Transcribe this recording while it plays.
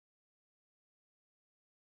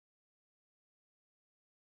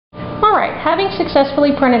Alright, having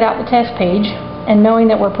successfully printed out the test page and knowing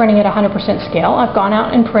that we're printing at 100% scale, I've gone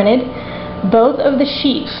out and printed both of the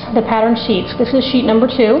sheets, the pattern sheets. This is sheet number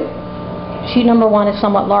 2. Sheet number 1 is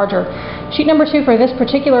somewhat larger. Sheet number 2 for this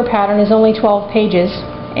particular pattern is only 12 pages,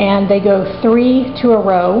 and they go 3 to a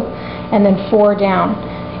row and then 4 down.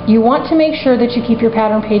 You want to make sure that you keep your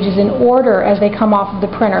pattern pages in order as they come off of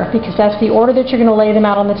the printer, because that's the order that you're going to lay them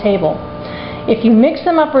out on the table. If you mix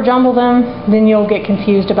them up or jumble them, then you'll get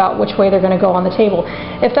confused about which way they're going to go on the table.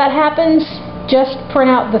 If that happens, just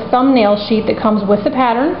print out the thumbnail sheet that comes with the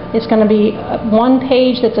pattern. It's going to be one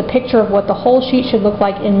page that's a picture of what the whole sheet should look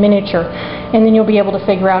like in miniature. And then you'll be able to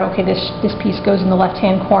figure out, okay, this piece goes in the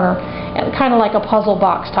left-hand corner, kind of like a puzzle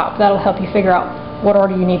box top. That'll help you figure out what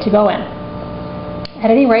order you need to go in.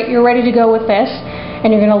 At any rate, you're ready to go with this,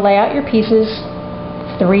 and you're going to lay out your pieces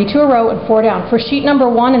 3 to a row and 4 down. For sheet number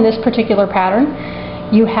 1 in this particular pattern,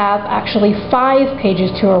 you have actually 5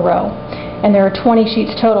 pages to a row, and there are 20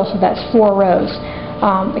 sheets total, so that's 4 rows.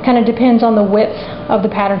 It kind of depends on the width of the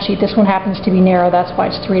pattern sheet. This one happens to be narrow, that's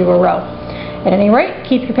why it's 3 to a row. At any rate,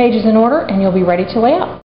 keep your pages in order and you'll be ready to lay out.